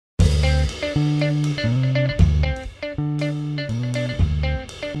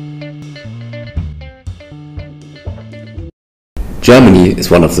Germany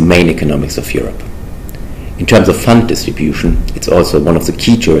is one of the main economies of Europe. In terms of fund distribution, it's also one of the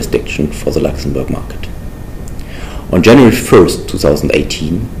key jurisdictions for the Luxembourg market. On January 1st,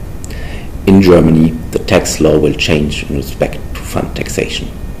 2018, in Germany, the tax law will change in respect to fund taxation.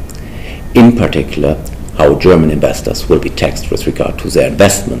 In particular, how German investors will be taxed with regard to their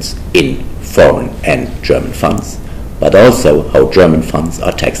investments in foreign and German funds, but also how German funds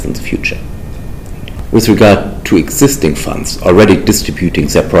are taxed in the future. With regard to existing funds already distributing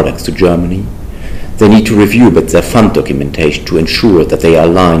their products to Germany, they need to review a bit their fund documentation to ensure that they are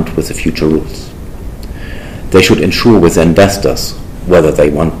aligned with the future rules. They should ensure with their investors whether they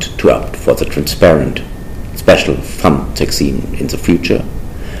want to opt for the transparent special fund tax scheme in the future,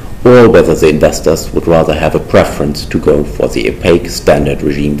 or whether the investors would rather have a preference to go for the opaque standard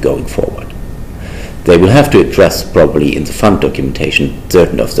regime going forward. They will have to address probably in the fund documentation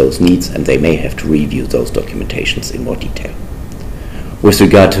certain of those needs, and they may have to review those documentations in more detail. With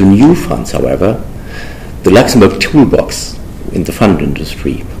regard to new funds, however, the Luxembourg toolbox in the fund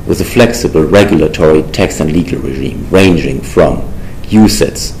industry with a flexible regulatory tax and legal regime ranging from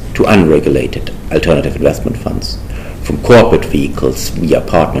UCITS to unregulated alternative investment funds, from corporate vehicles via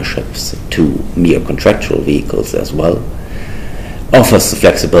partnerships to mere contractual vehicles as well, offers the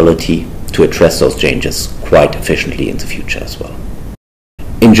flexibility to address those changes quite efficiently in the future as well.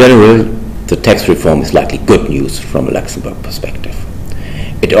 In general, the tax reform is likely good news from a Luxembourg perspective.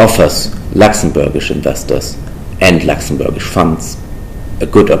 It offers Luxembourgish investors and Luxembourgish funds a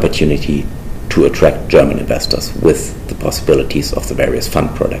good opportunity to attract German investors with the possibilities of the various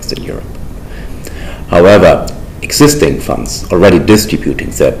fund products in Europe. However, existing funds already distributing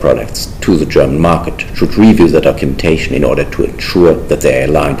their products to the German market should review their documentation in order to ensure that they are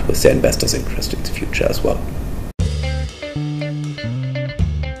aligned with their investors' interests in the future as well.